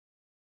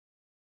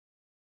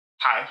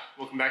Hi,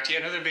 welcome back to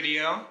yet another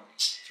video.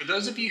 For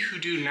those of you who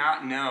do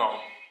not know,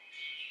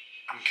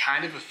 I'm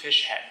kind of a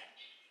fish head.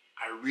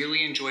 I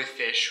really enjoy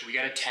fish. We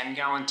got a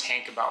 10-gallon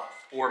tank about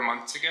 4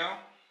 months ago,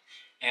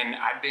 and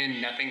I've been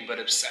nothing but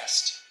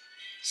obsessed.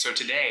 So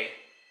today,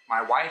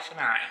 my wife and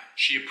I,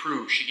 she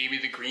approved, she gave me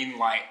the green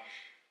light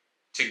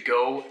to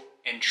go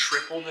and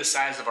triple the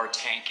size of our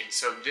tank. And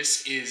so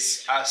this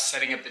is us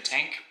setting up the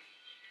tank.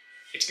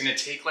 It's gonna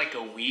take like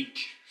a week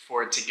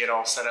for it to get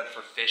all set up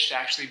for fish to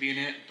actually be in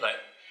it, but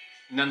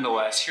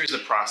nonetheless, here's the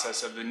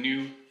process of the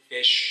new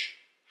fish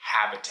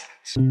habitat.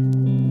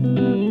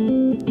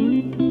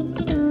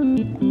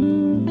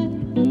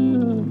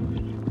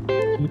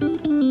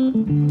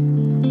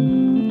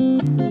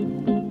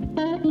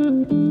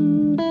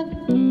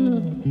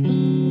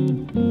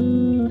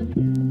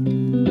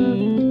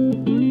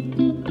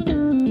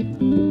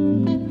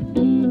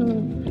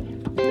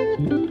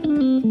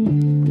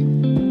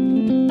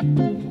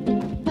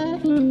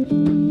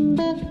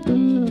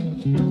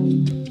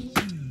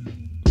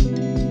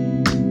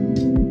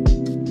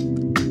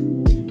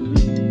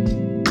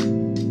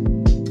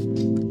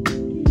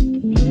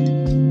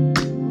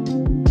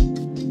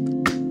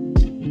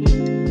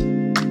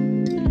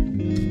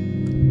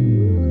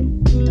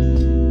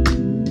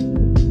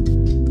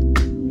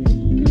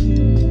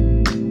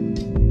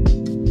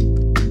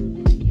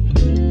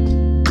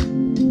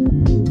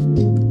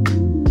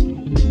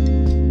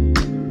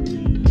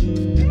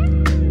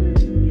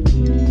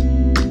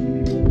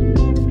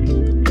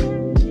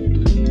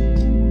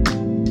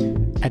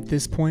 At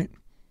this point,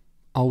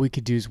 all we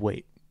could do is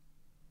wait.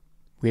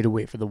 We had to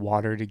wait for the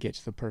water to get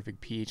to the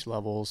perfect pH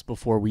levels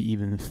before we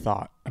even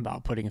thought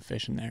about putting a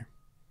fish in there.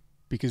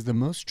 Because the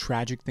most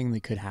tragic thing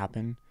that could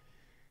happen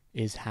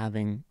is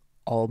having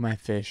all my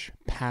fish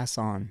pass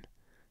on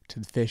to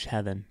the fish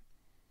heaven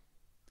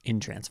in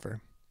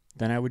transfer.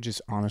 Then I would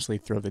just honestly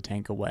throw the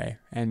tank away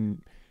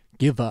and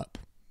give up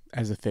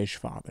as a fish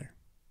father.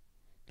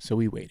 So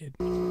we waited.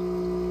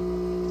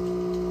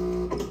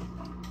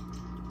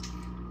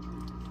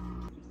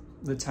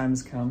 The time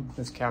has come.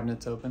 This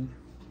cabinet's open.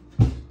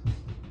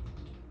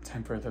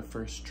 Time for the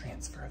first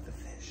transfer of the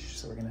fish.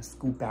 So we're gonna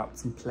scoop out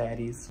some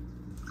platies.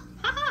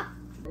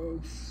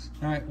 Gross.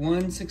 All right,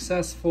 one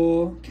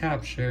successful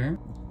capture.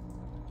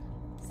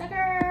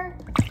 Sucker!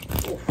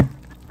 Oh,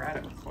 right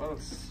up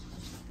close.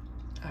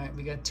 All right,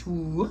 we got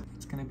two.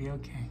 It's gonna be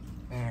okay.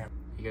 There.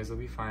 You guys will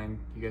be fine.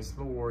 You guys are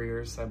the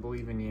warriors. I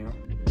believe in you.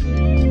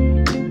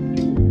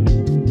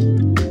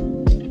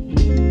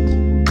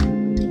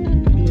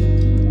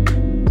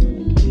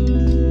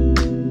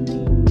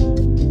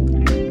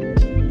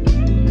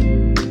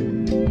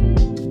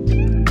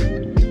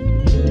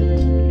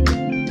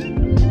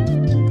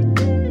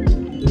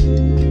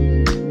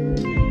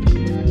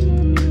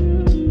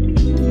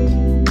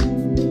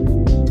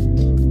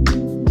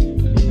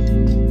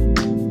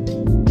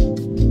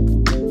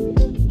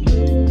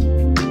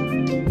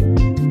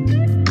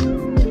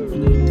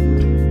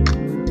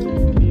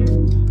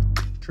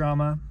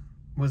 Drama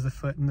was the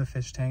foot in the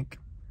fish tank.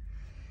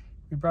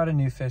 We brought a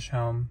new fish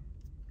home.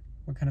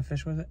 What kind of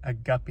fish was it? A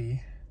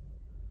guppy.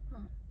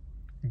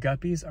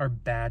 Guppies are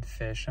bad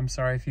fish. I'm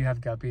sorry if you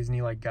have guppies and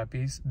you like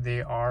guppies.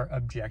 They are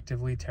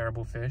objectively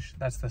terrible fish.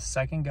 That's the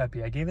second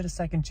guppy. I gave it a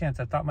second chance.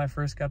 I thought my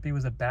first guppy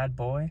was a bad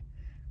boy.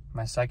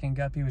 My second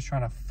guppy was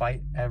trying to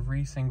fight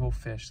every single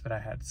fish that I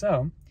had.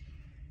 So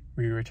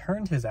we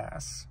returned his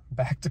ass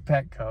back to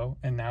Petco,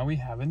 and now we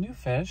have a new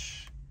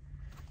fish.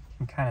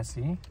 You can kind of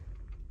see.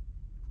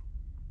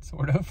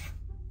 Sort of.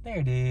 There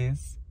it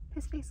is.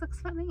 His face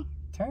looks funny.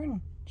 Turn.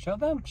 Show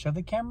them. Show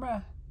the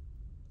camera.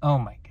 Oh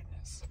my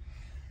goodness.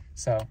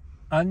 So,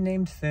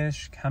 unnamed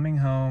fish coming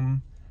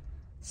home.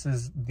 This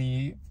is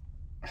the,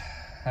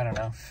 I don't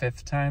know,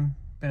 5th time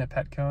been at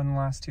Petco in the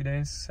last 2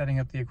 days setting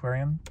up the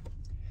aquarium.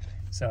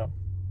 So,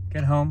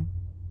 get home.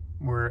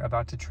 We're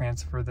about to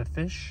transfer the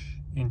fish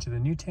into the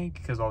new tank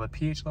because all the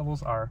pH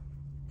levels are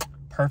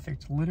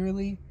perfect.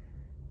 Literally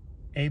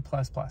A++.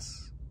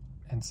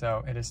 And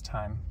so, it is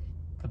time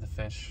for the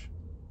fish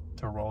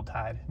to roll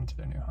tide into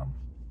their new home.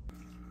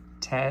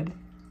 Ted,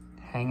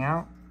 hang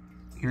out.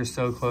 You're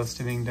so close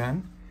to being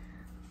done.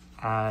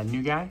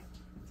 New guy,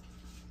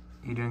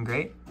 you doing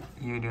great?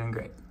 You're doing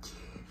great.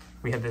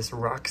 We have this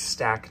rock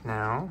stack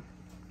now.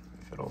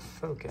 If it'll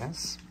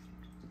focus.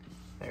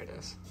 There it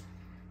is.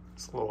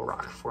 It's a little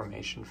rock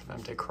formation for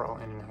them to crawl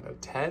in and out of.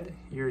 Ted,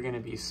 you're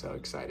gonna be so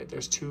excited.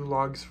 There's 2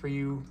 logs for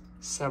you,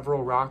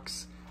 several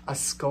rocks, a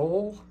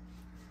skull.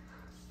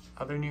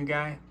 Other new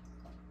guy,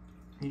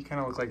 you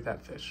kind of look like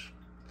that fish.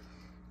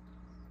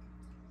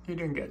 You're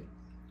doing good.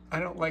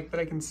 I don't like that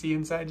I can see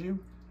inside you,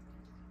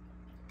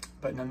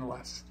 but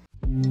nonetheless.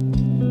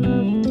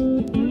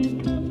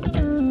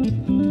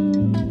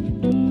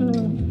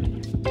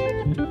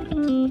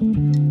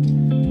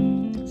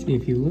 See,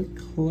 if you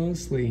look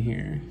closely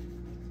here,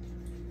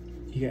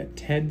 you got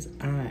Ted's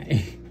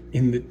eye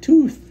in the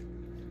tooth.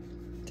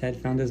 Ted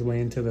found his way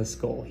into the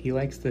skull. He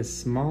likes the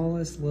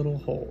smallest little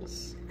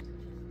holes.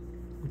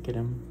 Look at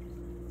him.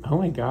 Oh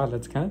my God,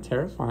 that's kind of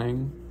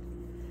terrifying.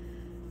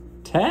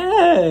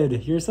 Ted!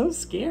 good. You're so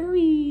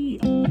scary.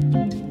 So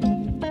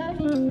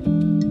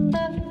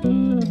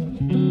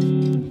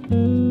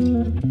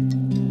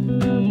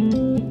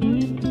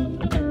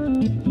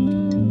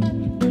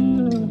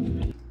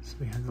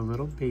we have the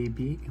little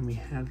baby and we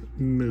have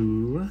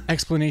Moo.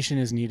 Explanation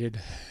is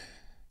needed.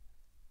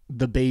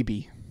 The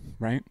baby,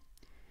 right?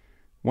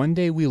 One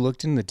day we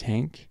looked in the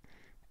tank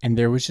and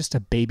there was just a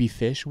baby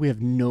fish. We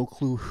have no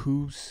clue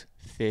whose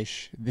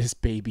fish this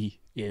baby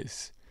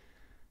is.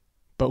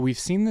 But we've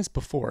seen this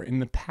before. In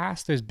the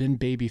past, there's been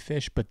baby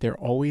fish, but they're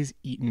always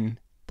eaten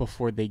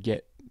before they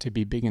get to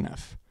be big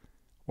enough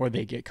or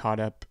they get caught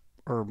up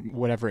or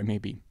whatever it may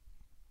be.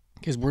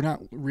 Because we're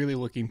not really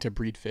looking to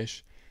breed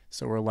fish,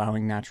 so we're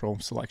allowing natural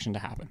selection to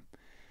happen.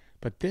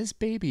 But this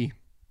baby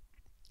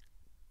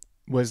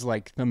was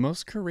like the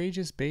most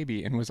courageous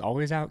baby and was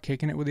always out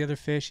kicking it with the other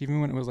fish, even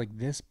when it was like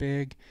this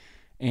big.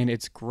 And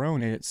it's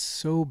grown and it's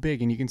so big.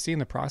 And you can see in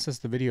the process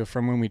of the video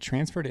from when we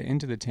transferred it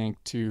into the tank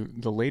to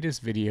the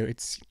latest video,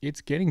 it's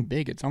getting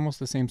big. It's almost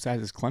the same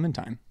size as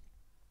Clementine,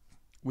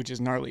 which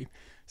is gnarly.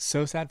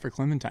 So sad for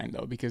Clementine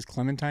though, because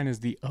Clementine is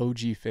the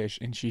OG fish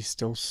and she's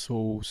still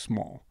so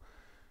small.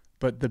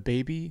 But the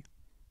baby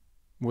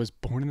was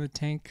born in the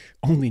tank,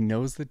 only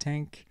knows the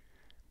tank.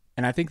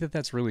 And I think that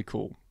that's really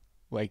cool.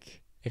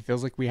 Like, it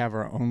feels like we have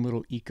our own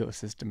little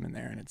ecosystem in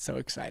there and it's so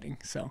exciting.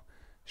 So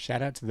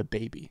shout out to the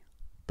baby.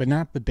 But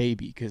not the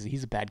baby, because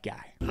he's a bad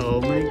guy.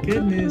 Oh my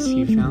goodness,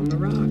 you found the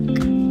rock.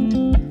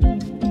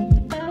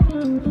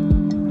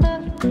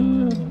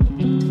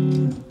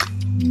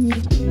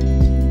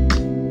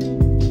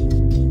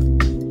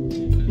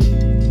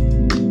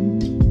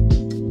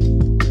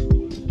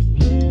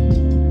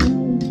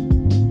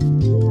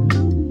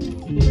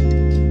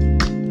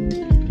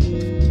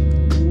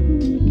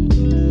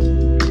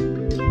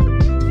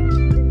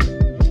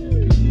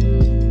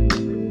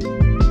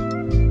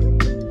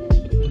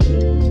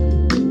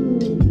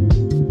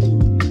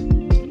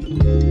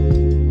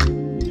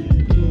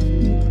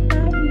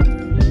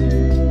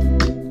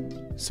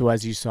 So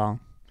as you saw,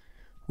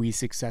 we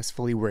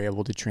successfully were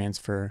able to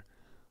transfer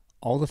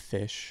all the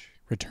fish,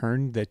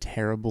 return the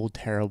terrible,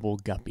 terrible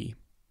guppy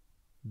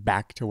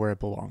back to where it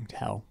belonged,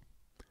 hell.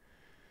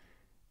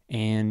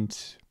 And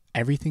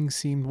everything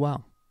seemed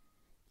well.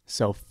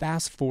 So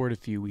fast forward a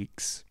few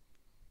weeks,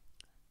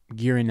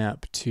 gearing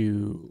up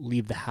to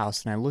leave the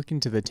house, and I look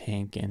into the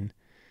tank and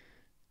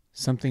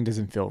something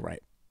doesn't feel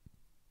right.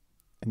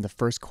 And the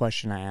first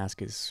question I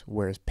ask is,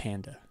 where's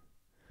Panda?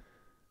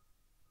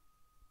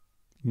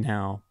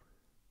 Now,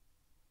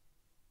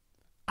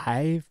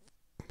 I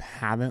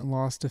haven't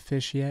lost a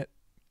fish yet.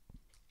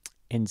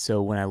 And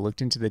so when I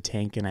looked into the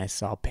tank and I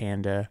saw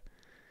Panda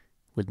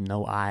with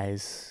no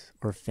eyes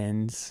or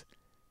fins,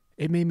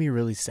 it made me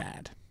really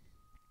sad.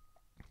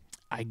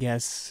 I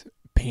guess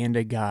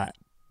Panda got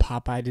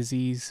Popeye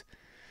disease,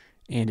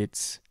 and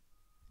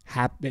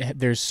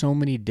there's so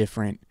many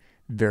different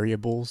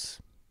variables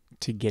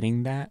to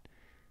getting that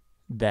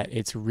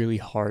it's really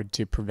hard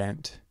to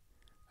prevent.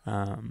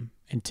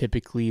 And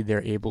typically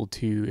they're able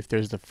to, if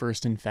there's the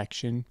first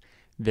infection,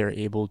 they're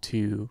able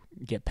to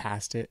get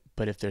past it.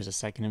 But if there's a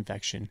second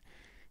infection,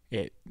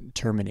 it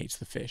terminates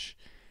the fish.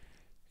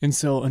 And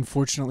so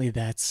unfortunately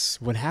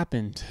that's what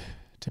happened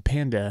to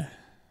Panda,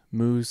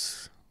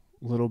 Moo's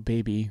little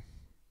baby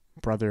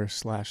brother /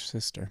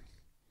 sister.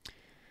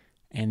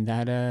 And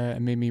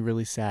that made me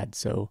really sad.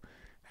 So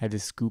I had to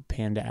scoop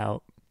Panda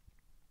out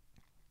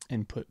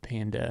and put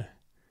Panda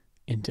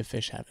into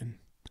fish heaven.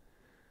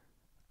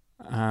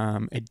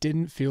 It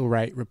didn't feel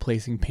right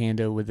replacing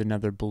Panda with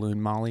another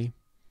balloon molly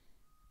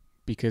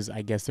because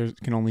I guess there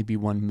can only be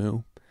one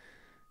Moo.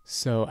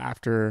 So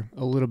after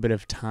a little bit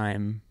of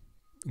time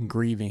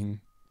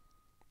grieving,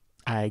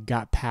 I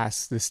got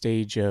past the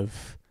stage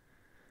of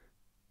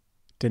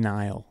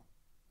denial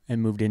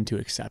and moved into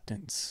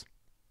acceptance.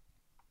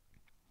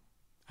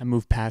 I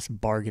moved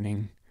past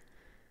bargaining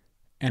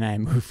and I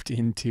moved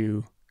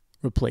into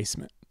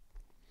replacement.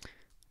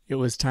 It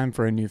was time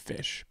for a new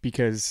fish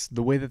because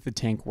the way that the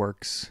tank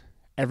works,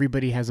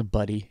 everybody has a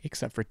buddy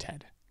except for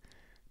Ted.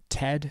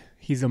 Ted,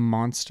 he's a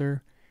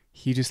monster.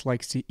 He just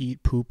likes to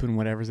eat poop and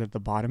whatever's at the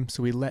bottom,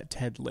 so we let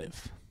Ted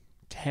live.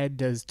 Ted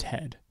does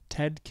Ted.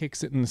 Ted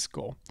kicks it in the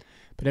skull.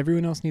 But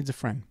everyone else needs a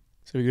friend.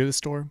 So we go to the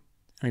store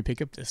and we pick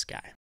up this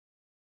guy.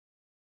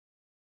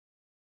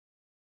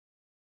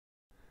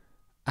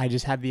 I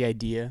just had the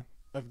idea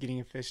of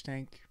getting a fish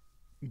tank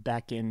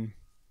back in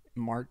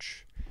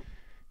March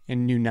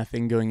and knew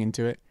nothing going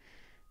into it.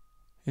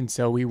 And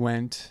so we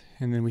went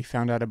and then we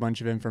found out a bunch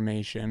of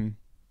information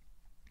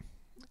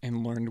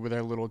and learned with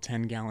our little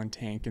 10-gallon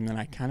tank. And then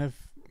I kind of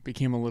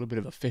became a little bit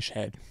of a fish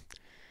head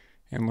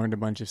and learned a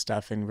bunch of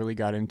stuff and really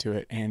got into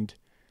it. And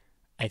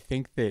I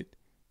think that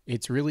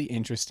it's really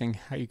interesting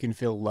how you can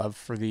feel love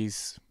for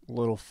these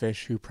little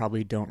fish who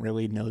probably don't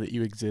really know that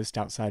you exist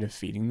outside of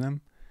feeding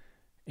them,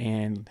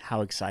 and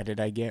how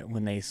excited I get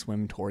when they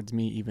swim towards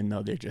me even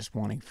though they're just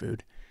wanting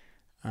food.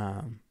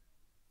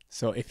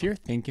 So if you're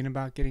thinking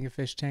about getting a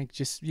fish tank,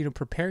 just,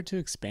 prepare to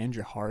expand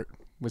your heart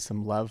with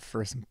some love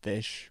for some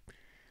fish.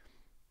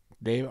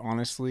 They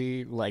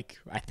honestly, like,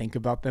 I think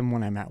about them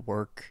when I'm at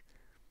work,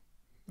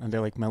 and they're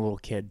like my little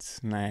kids,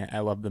 and I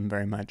love them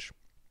very much.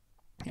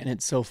 And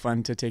it's so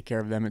fun to take care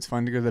of them. It's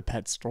fun to go to the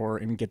pet store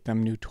and get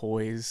them new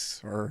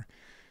toys or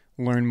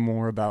learn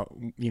more about,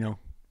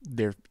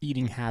 their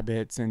eating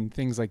habits and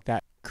things like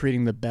that,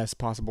 creating the best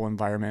possible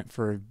environment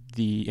for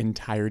the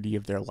entirety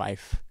of their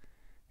life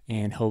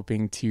and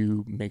hoping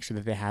to make sure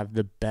that they have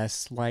the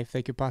best life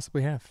they could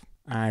possibly have.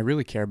 I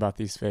really care about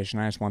these fish,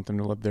 and I just want them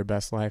to live their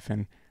best life,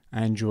 and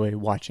I enjoy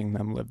watching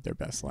them live their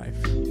best life.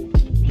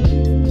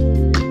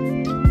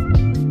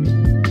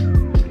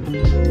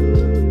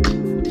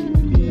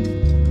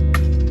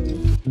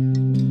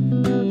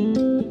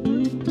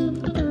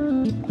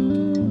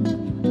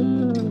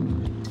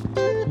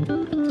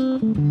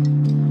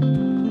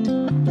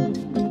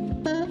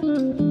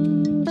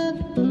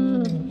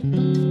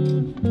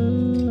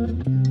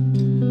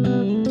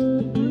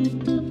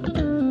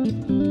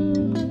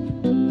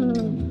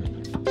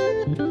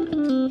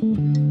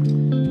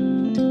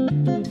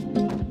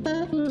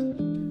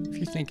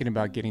 Thinking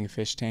about getting a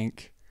fish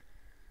tank,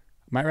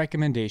 my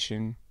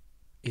recommendation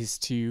is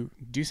to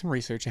do some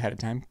research ahead of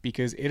time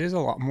because it is a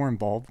lot more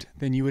involved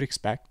than you would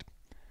expect.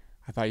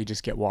 I thought you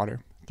just get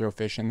water, throw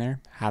fish in there,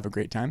 have a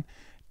great time.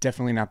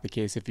 Definitely not the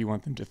case if you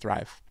want them to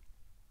thrive.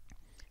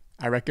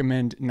 I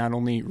recommend not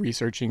only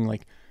researching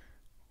like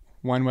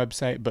one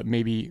website, but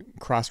maybe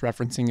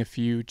cross-referencing a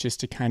few just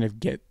to kind of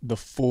get the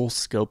full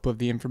scope of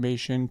the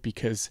information,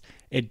 because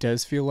it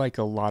does feel like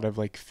a lot of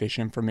like fish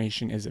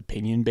information is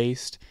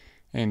opinion-based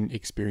and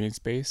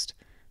experience-based.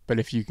 But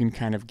if you can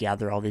kind of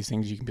gather all these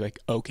things, you can be like,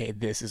 okay,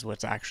 this is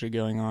what's actually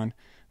going on.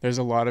 There's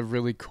a lot of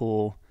really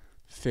cool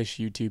fish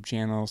YouTube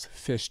channels,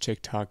 fish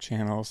TikTok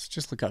channels.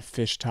 Just look up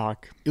Fish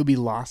Talk. You'll be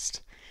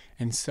lost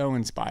and so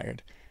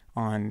inspired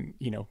on,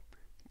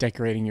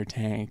 decorating your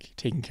tank,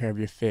 taking care of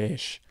your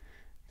fish.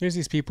 There's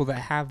these people that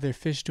have their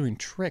fish doing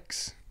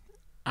tricks.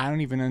 I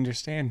don't even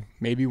understand.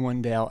 Maybe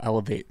one day I'll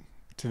elevate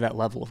to that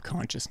level of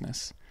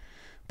consciousness.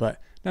 But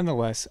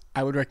nonetheless,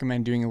 I would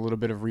recommend doing a little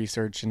bit of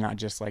research and not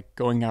just like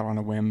going out on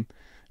a whim.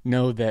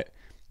 Know that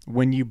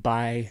when you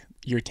buy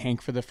your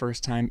tank for the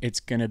first time,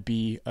 it's going to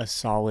be a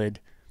solid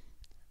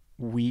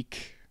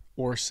week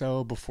or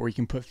so before you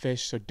can put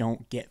fish. So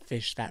don't get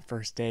fish that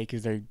first day,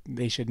 because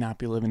they should not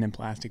be living in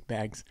plastic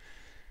bags.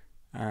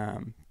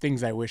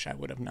 Things I wish I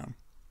would have known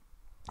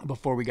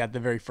before we got the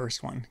very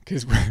first one,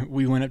 because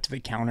we went up to the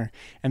counter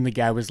and the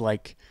guy was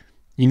like,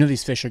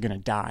 these fish are going to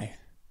die.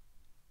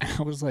 And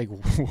I was like,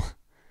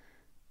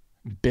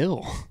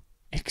 Bill,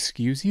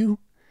 excuse you?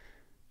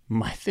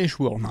 My fish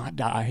will not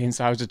die. And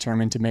so I was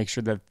determined to make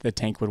sure that the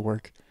tank would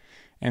work.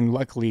 And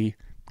luckily,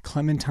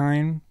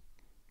 Clementine,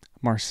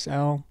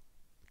 Marcel,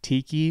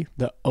 Tiki,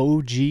 the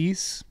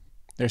OGs,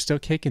 they're still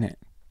kicking it.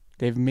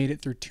 They've made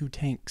it through 2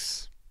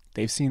 tanks.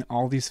 They've seen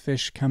all these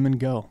fish come and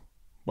go.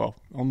 Well,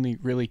 only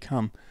really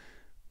come.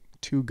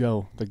 2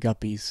 go, the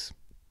guppies.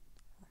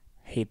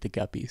 Hate the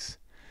guppies.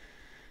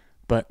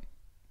 But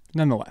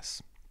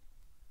nonetheless,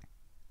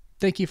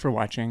 thank you for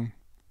watching.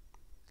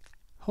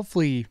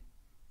 Hopefully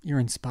you're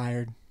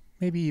inspired,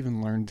 maybe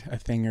even learned a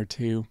thing or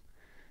two.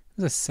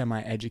 It was a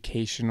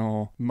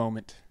semi-educational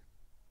moment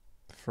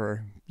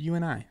for you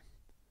and I.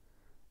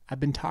 I've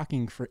been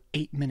talking for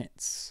 8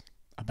 minutes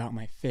about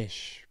my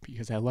fish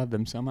because I love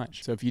them so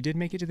much. So if you did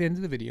make it to the end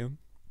of the video,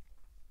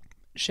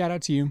 shout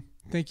out to you.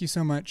 Thank you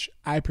so much.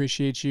 I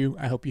appreciate you.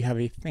 I hope you have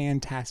a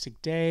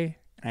fantastic day,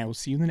 and I will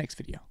see you in the next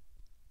video.